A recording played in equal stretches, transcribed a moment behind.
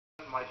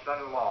my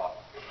son-in-law.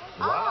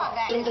 Wow. Oh,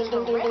 that is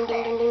terrific.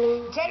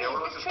 Denny, Yeah,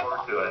 we're looking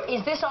forward to it.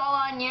 Is this all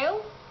on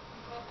you?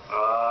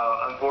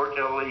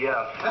 Unfortunately,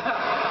 yes.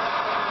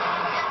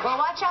 Well,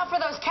 watch out for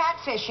those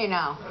catfish, you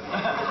know.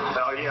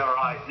 Oh, yeah,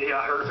 right. Yeah,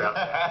 I heard about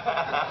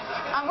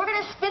that. We're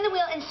going to spin the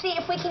wheel and see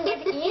if we can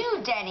give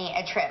you, Denny,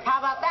 a trip. How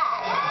about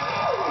that?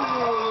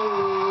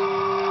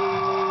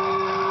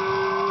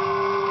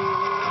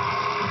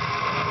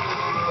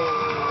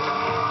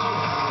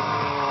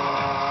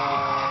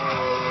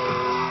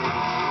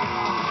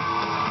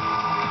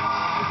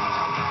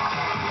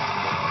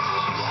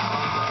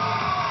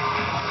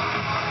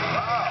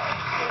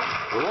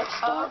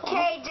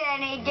 Okay,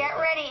 Denny, get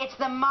ready. It's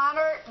the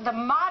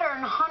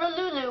modern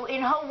Honolulu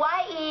in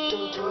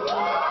Hawaii. 7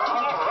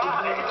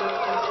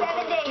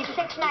 days,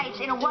 6 nights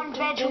in a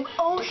one-bedroom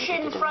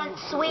oceanfront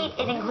suite.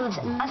 It includes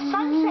a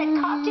sunset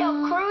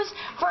cocktail cruise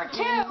for 2.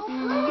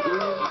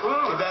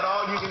 Is that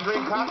all you can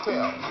drink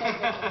cocktails?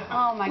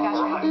 Oh my gosh,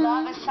 I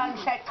love a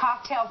sunset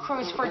cocktail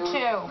cruise for 2.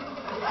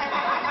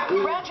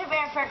 Round-trip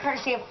airfare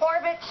courtesy of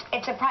Orbitz.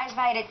 It's a prize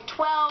valued at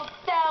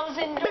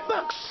 $12,000. Big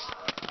bucks.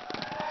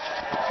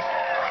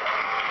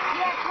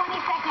 You have 20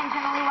 seconds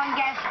and only one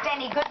guess.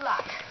 Denny, good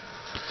luck.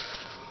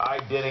 All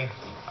right, Denny,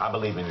 I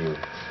believe in you.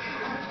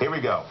 Here we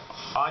go.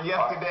 On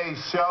yesterday's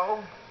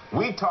show,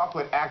 we talked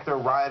with actor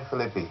Ryan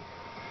Phillippe.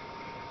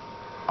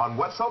 On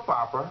what soap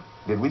opera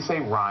did we say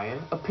Ryan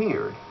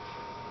appeared?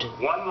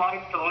 One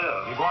Life to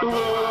Live.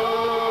 Congratulations,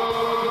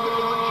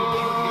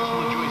 you and guests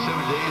will enjoy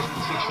 7 days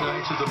and 6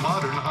 nights at the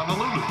modern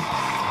Honolulu.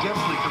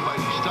 Deftly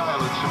combining style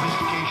and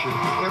sophistication,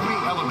 every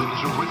element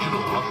is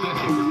original,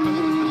 authentic, or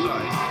custom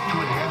designed to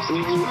enhance the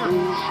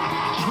experience.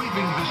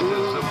 Sweeping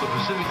vistas of the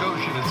Pacific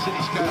Ocean and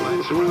city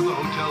skylines surround the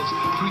hotel's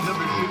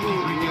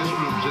 353 guest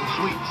rooms and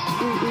suites.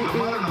 The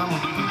modern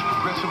Honolulu's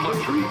progressive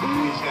luxury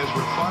is as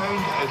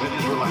refined as it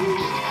is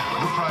relaxed.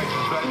 The price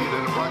is valued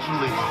at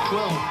approximately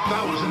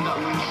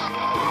 $12,000.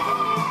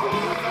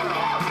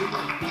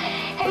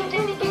 Hey,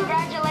 Denny,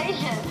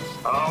 congratulations.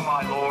 Oh,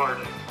 my Lord.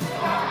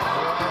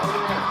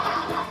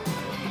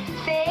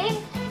 See?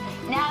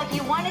 Now, if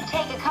you want to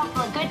take a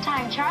couple of Good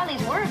Time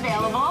Charlies, we're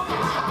available.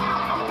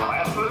 Oh,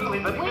 absolutely.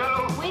 Let's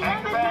go. We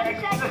love a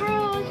sunset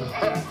cruise.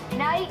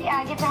 Now you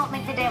get to help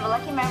make the day of a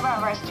lucky member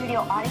of our studio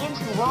audience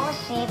who will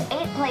receive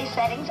 8 place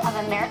settings of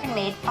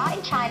American-made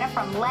fine china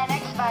from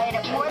Lennox valued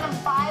at more than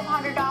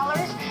 $500.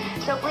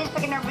 So please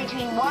pick a number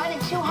between 1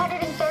 and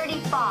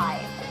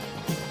 235.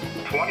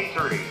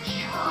 23.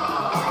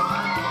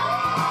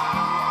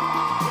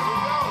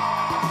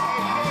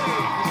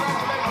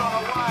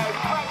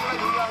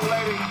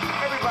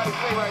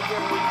 Stay right there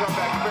when we come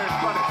back. Very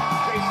funny.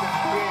 Jason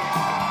Biggs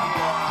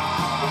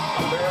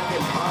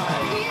American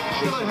Pie.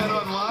 Still ahead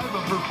on Live,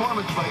 a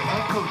performance by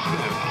Echo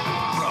Smith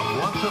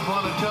from Once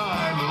Upon a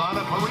Time,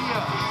 Lana,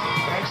 Parilla.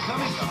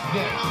 Coming up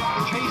next,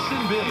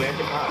 Jason Biggs.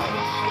 American Pie.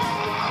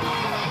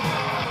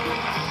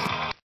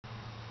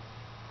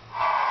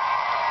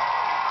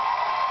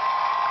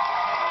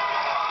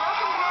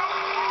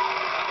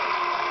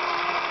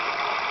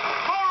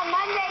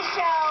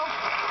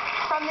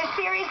 From the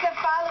series The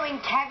Following,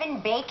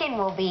 Kevin Bacon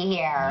will be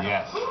here.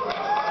 Yes.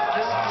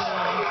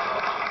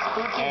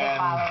 Spooky The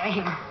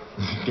Following.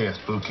 Yes,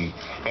 spooky.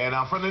 And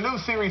from the new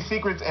series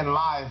Secrets and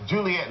Lies,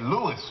 Juliette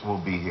Lewis will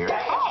be here.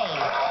 Hey.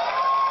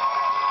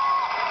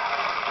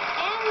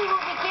 And we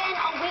will begin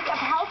a week of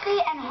healthy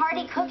and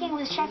hearty cooking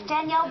with Chef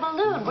Danielle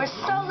Balloon. We're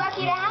so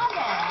lucky to have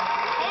him.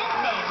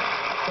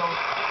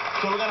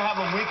 So we're going to have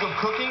a week of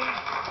cooking?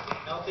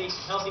 Healthy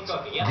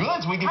cooking, yeah.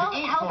 Good, so we get to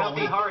eat for a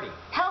week. Hearty.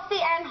 Healthy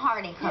and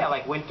hearty cooking. Yeah,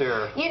 like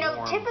winter. You know,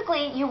 warm.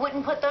 typically you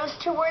wouldn't put those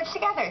 2 words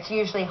together. It's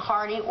usually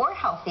hearty or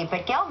healthy.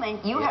 But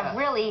Gelman, you have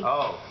really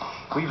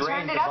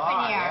turned it up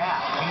in here.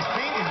 Yeah. He's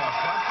feeding us.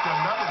 That's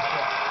another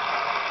step.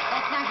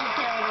 Let's not get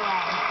carried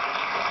away.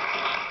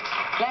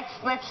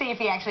 Let's see if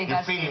he actually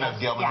does. You're feeding us,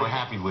 Gelman. Yeah. We're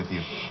happy with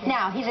you.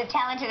 Now, he's a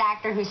talented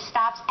actor who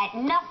stops at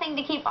nothing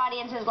to keep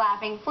audiences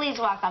laughing. Please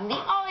welcome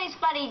the always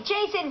funny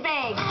Jason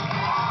Biggs.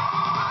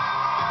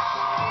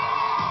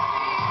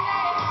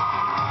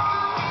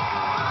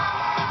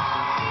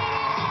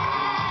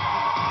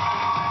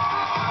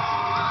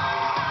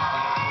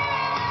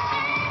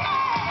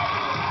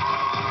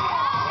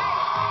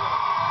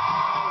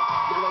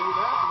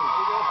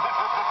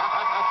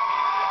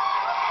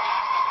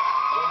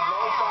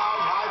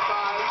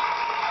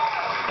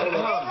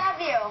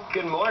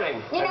 Good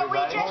morning. You know, we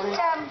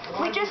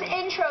just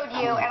introed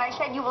you, and I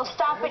said you will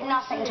stop at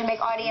nothing to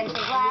make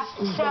audiences laugh.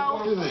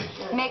 So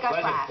make us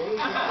laugh.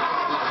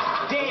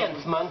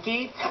 Dance,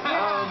 monkey.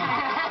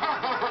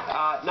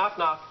 Knock,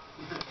 knock.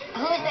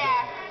 Who's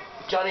there?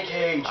 Johnny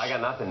Cage. I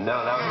got nothing.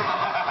 No, that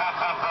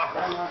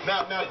was...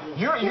 Now,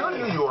 you're a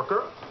New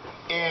Yorker.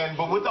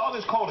 But with all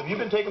this cold, have you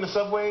been taking the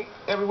subway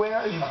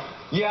everywhere?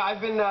 Yeah,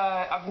 I've been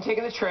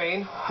taking the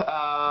train.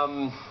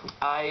 Although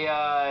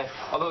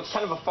it's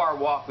kind of a far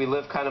walk, we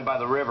live kind of by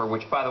the river,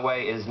 which, by the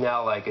way, is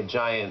now like a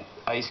giant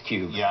ice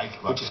cube. Yeah,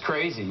 which is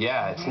crazy.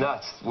 Yeah, it's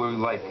nuts.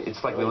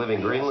 It's like we live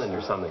in Greenland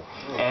or something.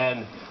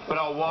 But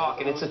I'll walk,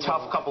 and it's a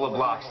tough couple of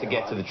blocks to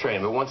get to the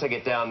train. But once I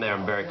get down there,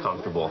 I'm very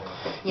comfortable.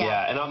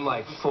 Yeah, and I'm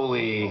like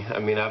fully. I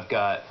mean, I've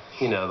got.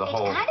 You know, the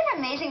whole... It's kind of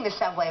amazing, the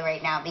subway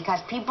right now,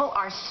 because people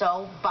are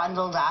so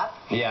bundled up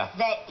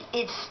that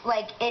it's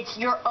like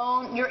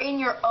you're in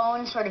your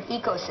own sort of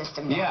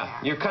ecosystem down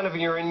there.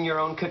 You're in your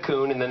own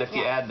cocoon, and then if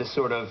you add the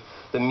sort of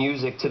the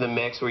music to the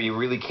mix where you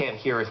really can't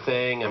hear a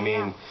thing, I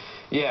mean,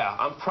 yeah,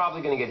 I'm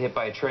probably going to get hit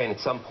by a train at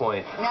some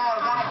point. No,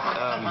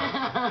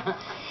 God.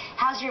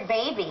 How's your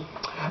baby?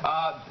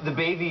 The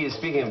baby is,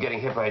 speaking of getting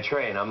hit by a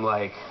train, I'm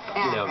like,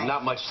 you know,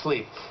 not much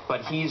sleep.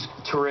 But he's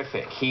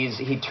terrific.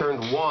 He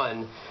turned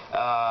 1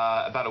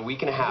 about a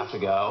week and a half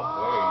ago.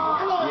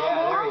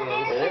 Yeah, there he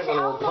is. There's his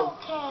Elmo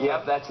cake.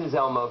 Yep, that's his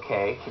Elmo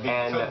cake.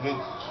 And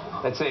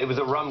it was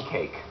a rum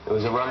cake. It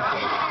was a rum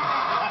cake.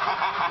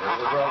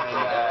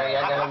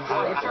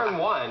 He turned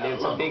 1.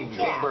 It's a big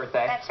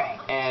birthday. That's right.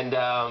 And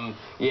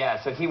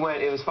yeah, so he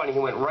went. It was funny. He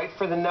went right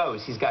for the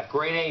nose. He's got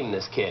great aim,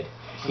 this kid.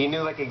 He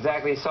knew like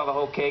exactly. He saw the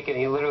whole cake, and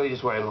he literally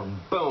just went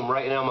boom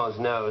right in Elmo's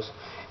nose.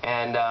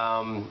 And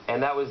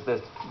that was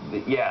the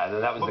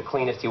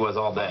cleanest he was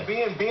all day.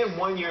 Being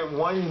 1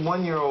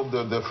 year old,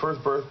 the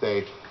first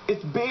birthday.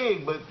 It's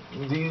big, but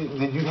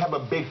did you have a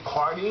big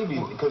party?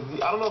 Because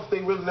I don't know if they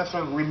really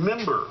necessarily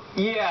remember.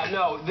 Yeah,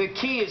 no. The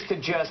key is to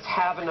just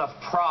have enough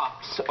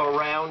props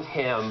around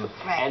him,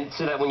 and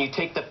so that when you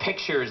take the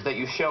pictures that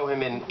you show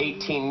him in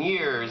 18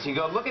 years, you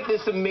go, look at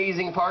this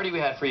amazing party we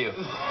had for you.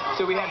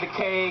 So we had the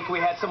cake, we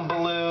had some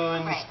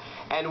balloons.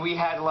 And we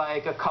had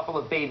like a couple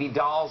of baby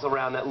dolls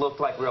around that looked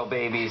like real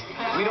babies.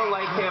 We don't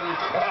like him.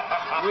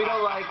 We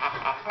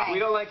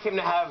don't like him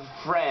to have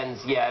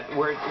friends yet.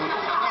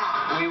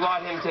 We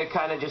want him to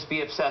kind of just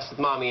be obsessed with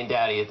mommy and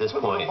daddy at this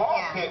point.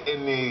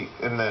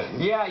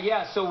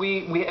 Yeah. So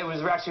it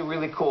was actually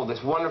really cool.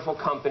 This wonderful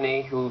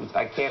company who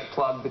I can't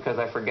plug because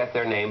I forget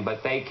their name,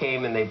 but they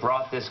came and they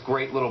brought this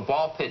great little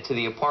ball pit to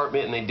the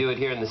apartment, and they do it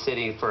here in the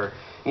city for,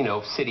 you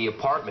know, city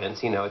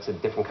apartments. You know, it's a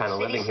different kind of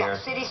living here.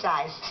 City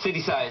size.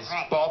 City size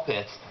ball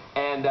pits.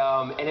 And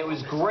it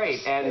was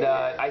great. And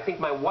I think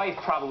my wife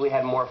probably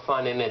had more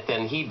fun in it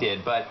than he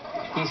did, but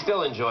he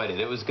still enjoyed it.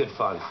 It was good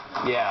fun.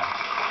 Yeah.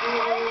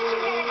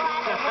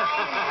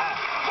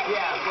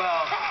 Yeah,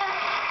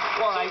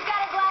 well, she's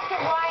got a glass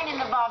of wine in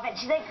the ball pit.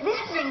 She's like, this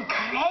is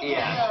incredible.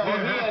 Yeah.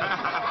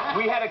 Well,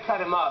 we had to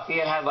cut him off. He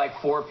had like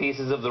 4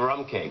 pieces of the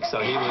rum cake, so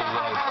he was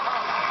like...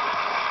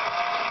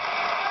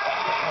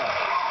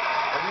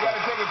 We got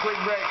to take a quick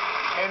break.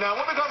 And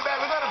when we come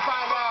back, we're going to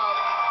find out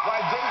why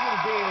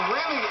Jason's being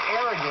really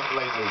arrogant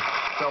lately.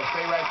 So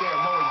stay right there.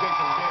 More with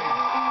Jason Biggs.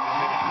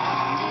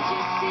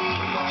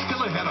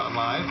 Still ahead on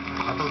Live,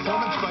 a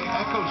performance by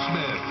Echo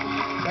Smith.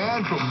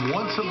 And from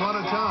Once Upon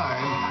a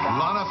Time,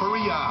 Lana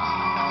Parilla.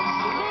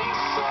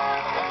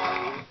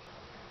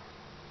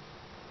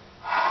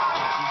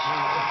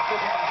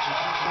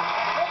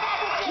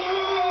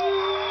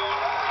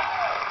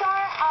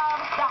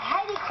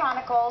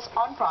 Chronicles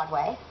on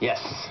Broadway. Yes.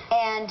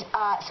 And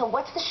so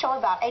what's the show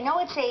about? I know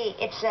it's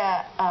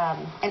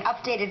an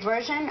updated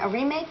version, a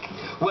remake.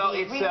 Well,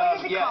 it's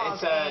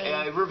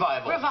a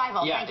revival.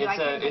 Revival. Yeah,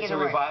 it's a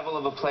revival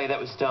of a play that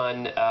was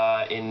done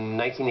in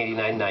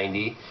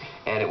 1989-90,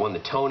 and it won the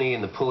Tony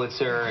and the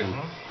Pulitzer,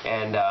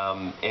 and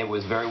it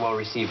was very well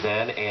received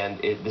then. And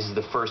this is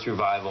the first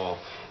revival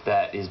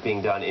that is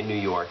being done in New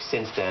York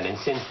since then, and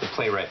since the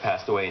playwright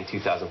passed away in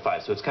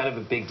 2005. So it's kind of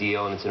a big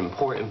deal, and it's an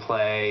important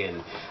play,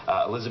 and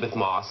Elizabeth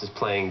Moss is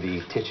playing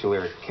the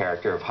titular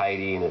character of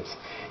Heidi, and it's,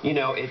 you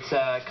know, it's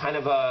kind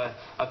of a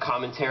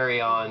commentary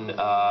on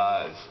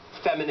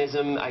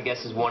feminism, I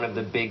guess, is one of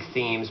the big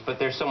themes, but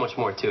there's so much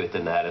more to it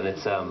than that, and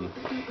it's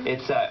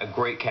a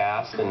great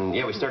cast, and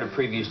yeah, we started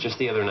previews just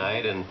the other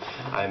night, and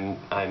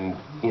I'm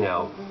you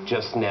know,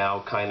 just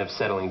now kind of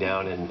settling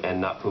down and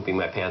not pooping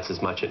my pants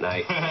as much at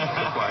night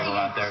before I go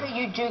out there. So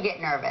you do get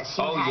nervous.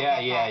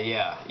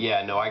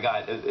 Yeah. No, I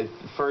got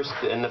first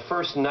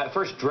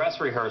dress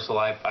rehearsal,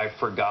 I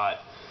forgot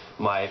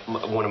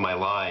one of my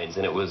lines,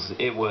 and it was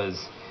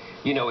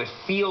you know, it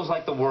feels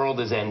like the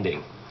world is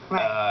ending.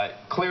 Right.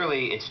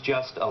 Clearly, it's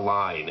just a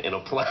line in a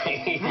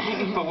play.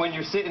 But when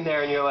you're sitting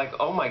there and you're like,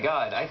 oh my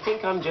God, I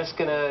think I'm just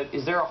gonna,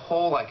 is there a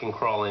hole I can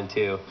crawl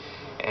into?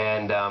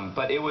 And,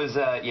 but it was,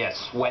 yeah,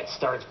 sweat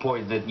starts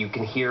pouring, that you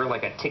can hear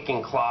like a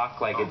ticking clock,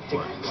 like a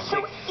tick.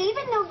 So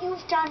even though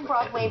you've done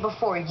Broadway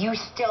before, you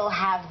still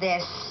have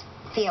this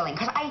feeling?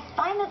 Because I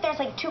find that there's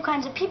like 2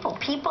 kinds of people.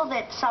 People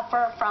that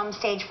suffer from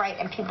stage fright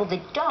and people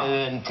that don't.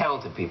 And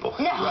talented people.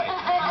 No. Right.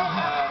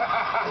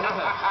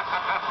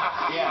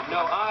 Yeah,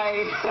 no,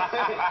 I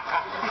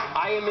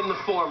am in the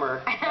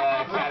former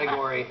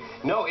category.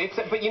 No,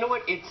 but you know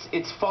what?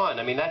 It's fun.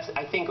 I mean,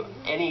 I think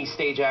any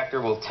stage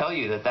actor will tell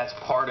you that that's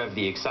part of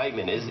the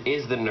excitement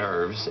is the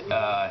nerves.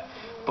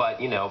 But,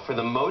 you know, for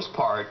the most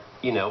part,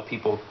 you know,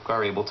 people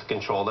are able to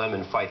control them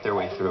and fight their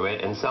way through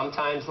it. And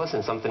sometimes,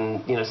 listen,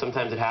 sometimes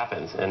it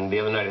happens. And the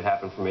other night it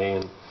happened for me,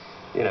 and,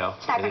 you know.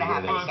 It's not going to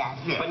happen again.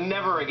 Yeah. But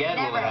never again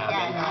will it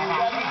happen.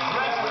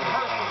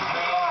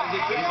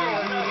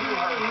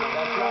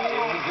 That's right.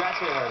 It'll be dress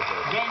rehearsal.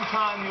 Game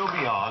time, you'll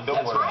be on.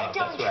 Don't worry. I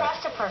don't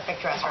trust a perfect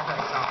dress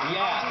rehearsal.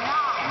 Yeah.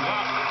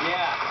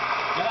 Yeah.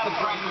 You're not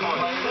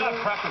a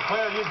practice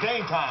player. You're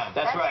game time.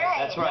 That's right.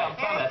 That's right.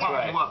 That's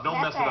right. Don't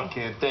mess it up,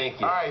 kid.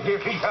 Thank you. All right,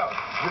 here we go.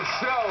 The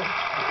show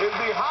is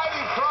the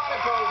Heidi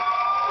Chronicles.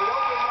 It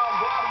opens on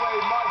Broadway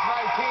March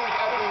 19th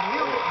at the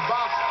Music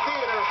Box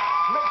Theater.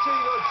 Make sure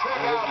you go check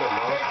out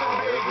Jason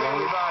Biggs,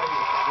 everybody.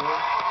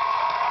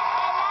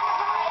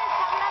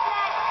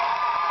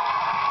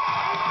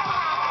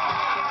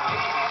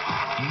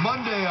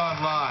 Monday on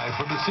Live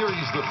from the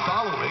series The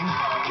Following,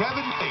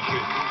 Kevin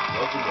Bacon.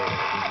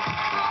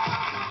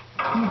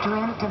 You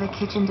dreamt of a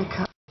kitchen to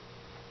cook.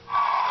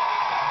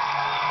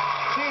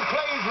 She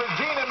plays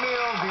Regina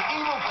Mills, the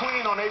evil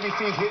queen on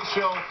ABC's hit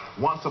show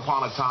Once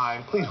Upon a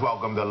Time. Please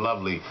welcome the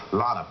lovely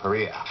Lana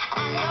Parilla.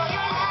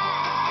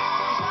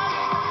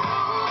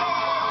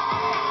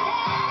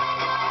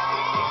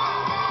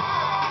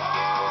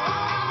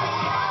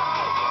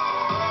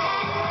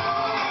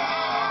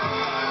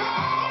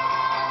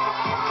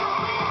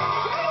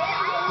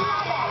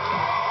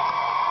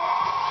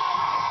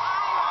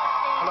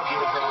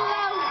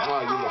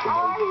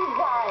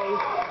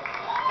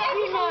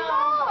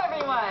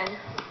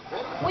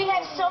 We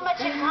have so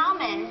much in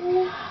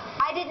common.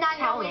 I did not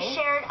know we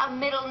shared a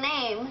middle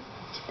name.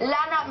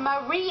 Lana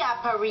Maria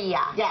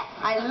Parilla. Yes.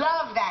 I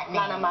love that name.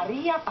 Lana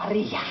Maria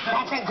Parilla.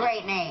 That's a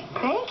great name.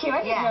 Thank you.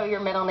 I didn't know your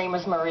middle name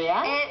was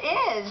Maria. It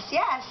is,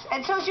 yes.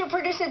 And so is your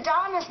producer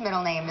Donna's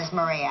middle name is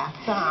Maria.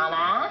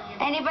 Donna.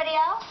 Anybody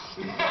else?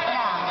 No. Okay.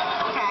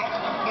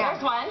 Yeah.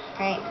 There's one.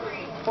 Great.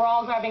 We're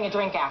all grabbing a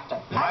drink after.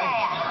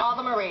 Okay. All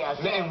the Marias.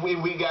 And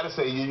we got to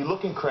say, you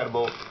look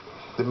incredible.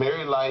 The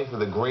married life is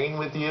agreeing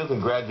with you.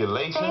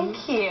 Congratulations.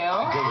 Thank you.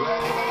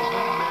 Congratulations.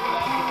 Married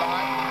life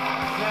goodbye.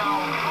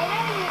 Now, I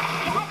know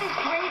you had this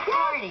great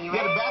party, you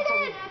had a right?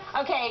 bachelor.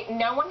 Okay,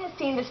 no one has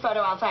seen this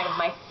photo outside of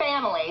my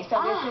family, so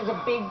this is a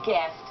big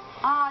gift.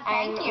 Oh,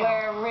 thank and you.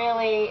 we're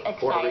really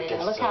excited.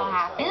 And look how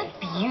happy. It's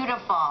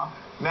beautiful.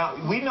 Now,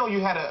 we know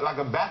you had a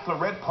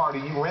bachelorette party.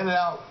 You rented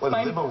out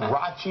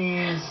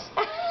Liberace's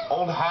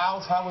old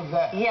house. How was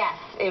that? Yes,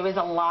 it was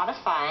a lot of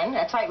fun.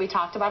 That's right, we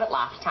talked about it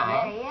last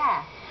time.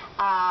 Yeah.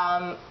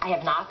 I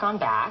have not gone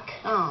back.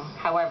 Oh.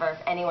 However,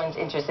 if anyone's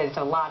interested, it's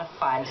a lot of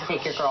fun to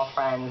take your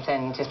girlfriends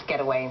and just get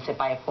away and sit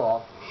by a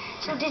pool.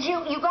 So did you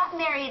got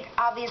married,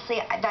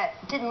 obviously, that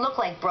didn't look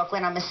like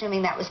Brooklyn. I'm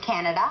assuming that was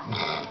Canada.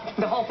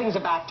 The whole thing's a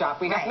backdrop.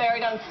 We got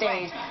married on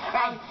stage.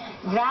 Right.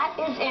 That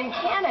is in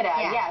Canada,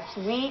 Yeah. yes.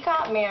 We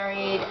got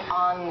married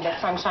on the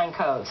Sunshine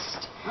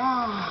Coast.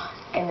 Oh.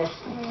 In this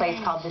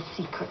place called the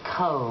Secret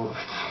Cove.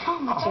 Oh,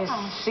 my Which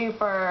gosh. is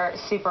super,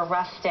 super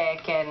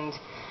rustic, and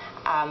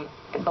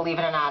believe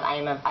it or not,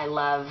 I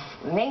love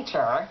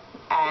nature.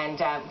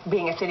 And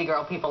being a city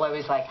girl, people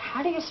always like,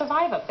 how do you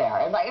survive up there?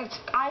 And like,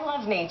 I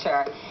love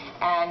nature,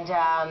 and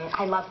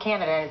I love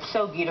Canada, and it's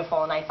so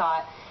beautiful. And I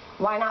thought,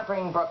 why not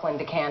bring Brooklyn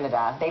to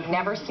Canada? They've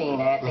never seen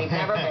it. They've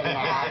never been there.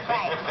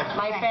 Right.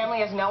 My family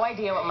has no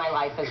idea what my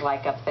life is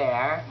like up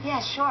there.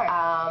 Yeah, sure.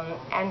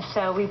 And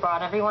so we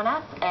brought everyone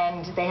up,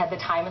 and they had the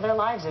time of their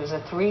lives. It was a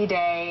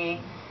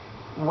 3-day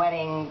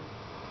wedding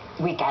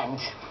weekend.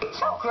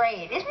 So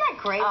great. Isn't that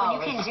great when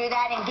you can do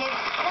that and give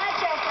not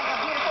just like a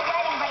beautiful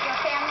wedding, but your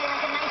family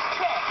like a nice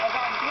trip, like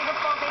a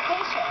beautiful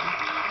vacation?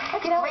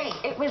 That's great.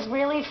 It was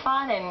really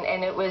fun,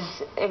 and it was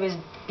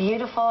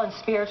beautiful and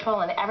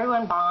spiritual, and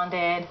everyone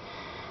bonded.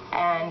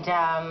 And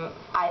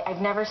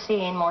I've never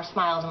seen more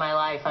smiles in my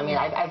life. I mean,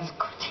 I've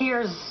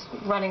tears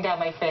running down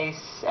my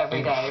face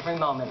every day, every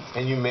moment.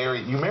 And you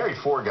married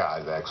 4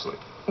 guys, actually.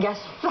 Yes,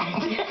 I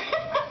did.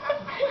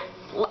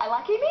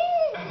 Lucky me.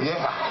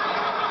 Yeah.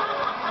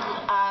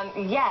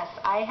 Yes,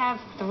 I have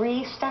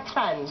 3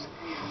 stepsons.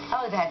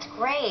 Oh, that's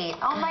great.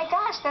 Oh my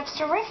gosh, that's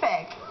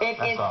terrific.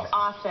 It's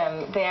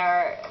awesome. They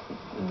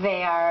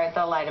are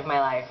the light of my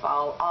life.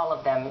 All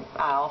of them,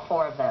 all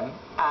 4 of them.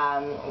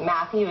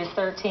 Matthew is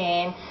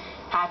 13,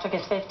 Patrick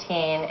is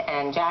 15,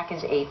 and Jack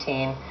is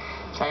 18.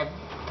 So I have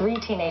 3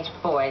 teenage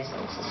boys.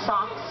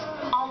 Socks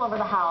all over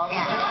the house.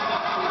 Yeah.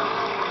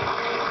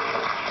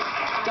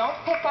 Don't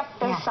pick up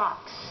those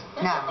socks.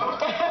 No.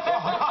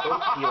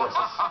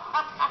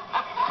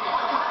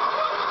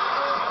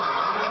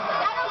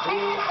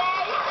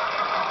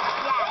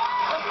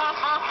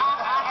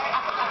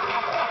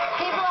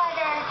 People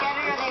either get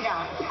it or they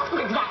don't.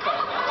 Exactly.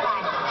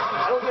 Fine.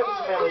 We'll give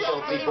us family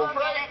show, people.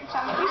 People get it and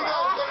some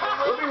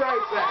We'll be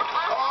right back.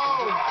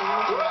 Oh,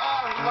 we're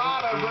asking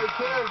Lana if her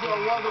character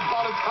on Once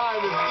Upon a Time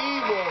is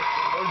evil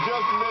or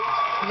just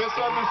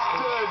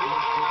misunderstood.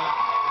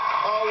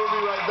 Oh, we'll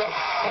be right back.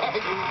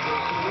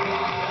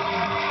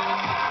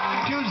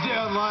 Tuesday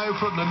on Live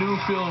from the new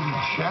film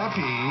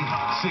Chappie,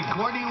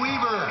 Sigourney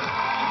Weaver.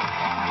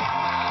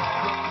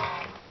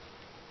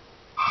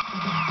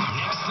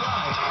 Next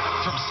live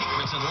from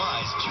Secrets and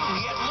Lies,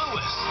 Juliette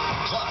Lewis.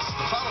 Plus,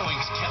 the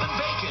following's Kevin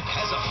Bacon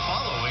has a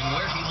following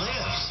where he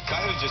lives.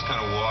 I would just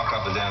kind of walk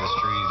up and down the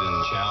street and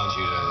challenge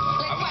you to...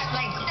 Like what?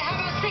 Like, how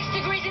about 6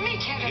 degrees of me,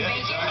 Kevin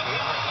Bacon?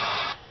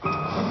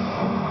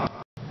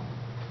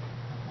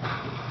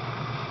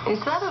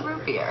 Is that a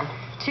root beer?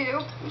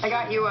 2. I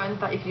got you one.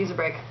 Thought you could use a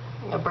break.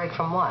 A break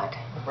from what?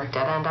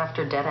 Dead end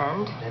after dead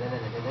end?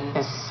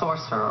 His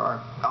sorcerer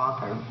or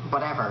author,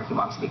 whatever he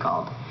wants to be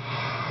called,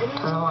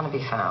 doesn't want to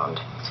be found.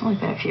 It's only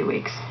been a few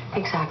weeks.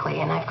 Exactly,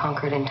 and I've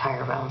conquered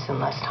entire realms in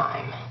less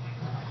time.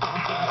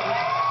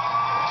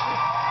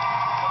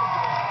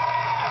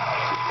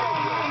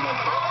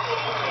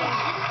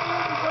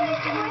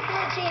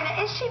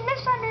 Regina, is she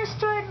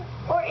misunderstood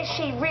or is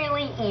she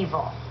really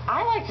evil?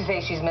 I like to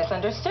say she's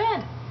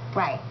misunderstood.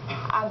 Right.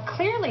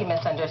 Clearly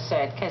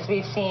misunderstood because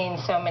we've seen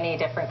so many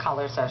different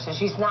colors of her. So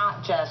she's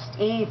not just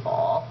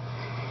evil.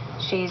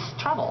 She's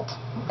troubled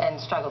and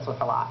struggles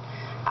with a lot.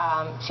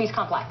 She's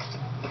complex.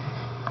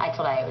 That's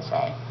what I always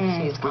say.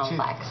 She's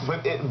complex.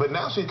 But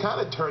now she's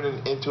kind of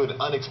turning into an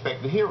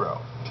unexpected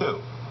hero,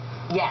 too.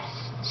 Yes,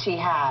 she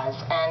has.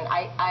 And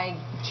I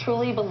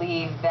truly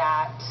believe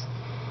that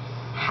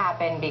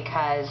happened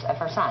because of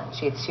her son.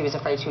 She was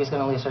afraid she was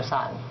going to lose her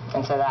son.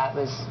 And so that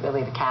was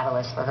really the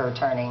catalyst for her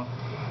turning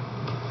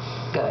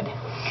good.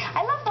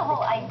 I love the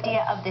whole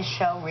idea of this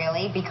show,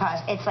 really, because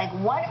it's like,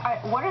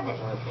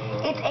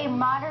 it's a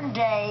modern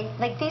day,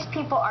 like these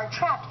people are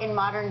trapped in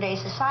modern day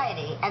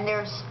society, and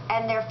they're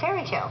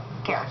fairy tale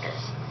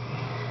characters.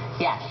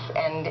 Yes,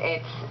 and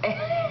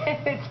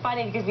it's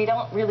funny because we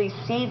don't really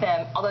see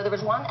them, although there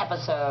was one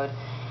episode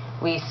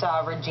we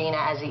saw Regina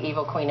as the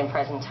evil queen in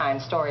present time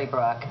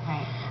Storybrooke,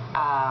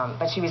 right.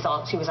 But she was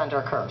under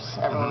a curse.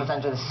 Everyone was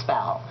under the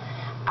spell.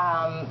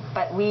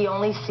 But we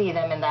only see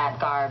them in that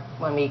garb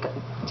when we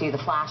do the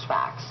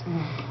flashbacks.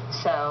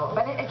 So,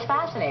 but it's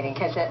fascinating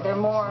because they're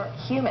more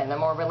human, they're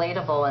more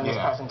relatable in this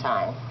present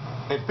time.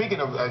 And speaking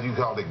of, as you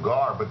called it,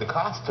 garb, but the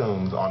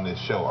costumes on this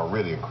show are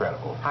really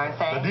incredible. Aren't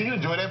they? But do you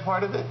enjoy that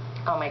part of it?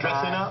 Oh my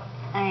God. Dressing up?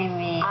 I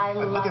mean, I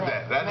love look at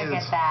it. that. Look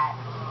at that.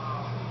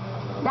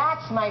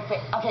 That's my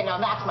favorite. Okay, no,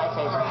 that's my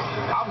favorite.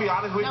 I'll be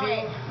honest with you.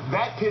 Wait.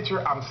 That picture,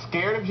 I'm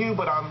scared of you,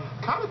 but I'm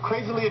kind of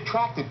crazily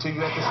attracted to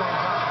you at the same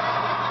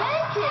time.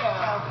 Thank you.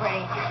 So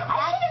pretty.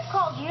 I should have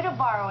called you to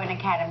borrow an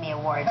Academy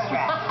Awards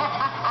dress.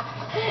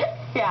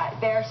 Yeah,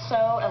 they're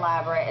so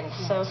elaborate and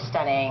so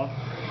stunning.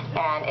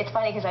 And it's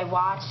funny because I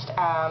watched,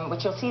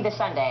 which you'll see this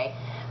Sunday,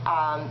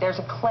 there's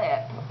a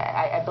clip,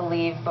 I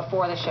believe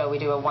before the show we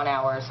do a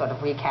 1-hour sort of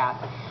recap,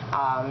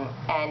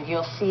 and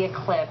you'll see a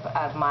clip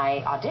of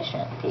my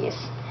audition piece.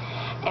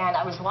 And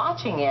I was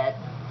watching it,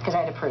 because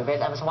I had to prove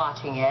it, I was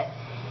watching it,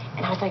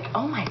 and I was like,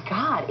 oh my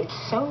God, it's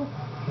so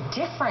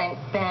different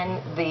than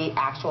the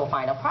actual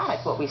final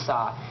product, what we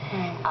saw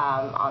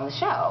on the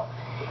show.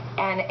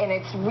 And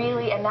it's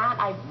really, and that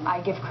I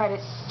give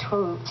credit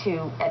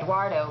to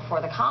Eduardo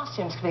for the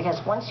costumes, because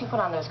once you put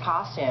on those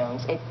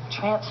costumes, it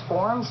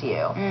transforms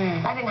you.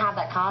 I didn't have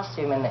that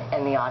costume in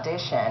the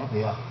audition.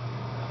 Yeah.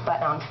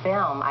 But on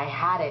film, I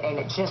had it, and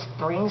it just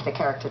brings the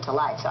character to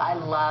life. So I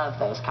love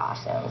those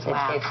costumes.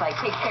 Wow. It's like,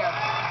 take care of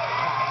it.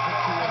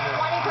 It's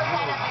 20%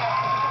 of their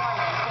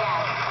performance,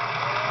 yes.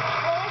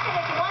 Well, listen,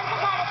 it's Once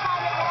Upon a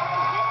Time. It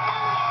returns this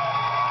Sunday,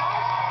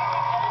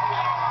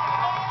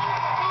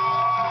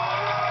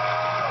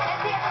 8 p.m. on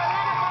ABC. Let's hear from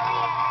Lana,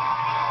 Parilla,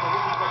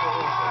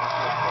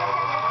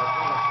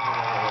 everybody.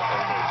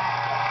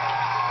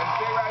 And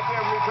stay right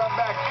there. When we come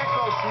back,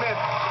 Echo Smith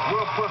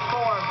will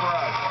perform for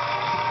us.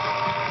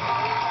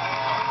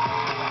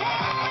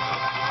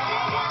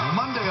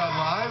 Monday on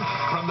Live,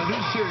 from the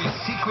new series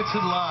Secrets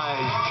and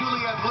Lies,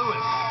 Juliette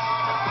Lewis.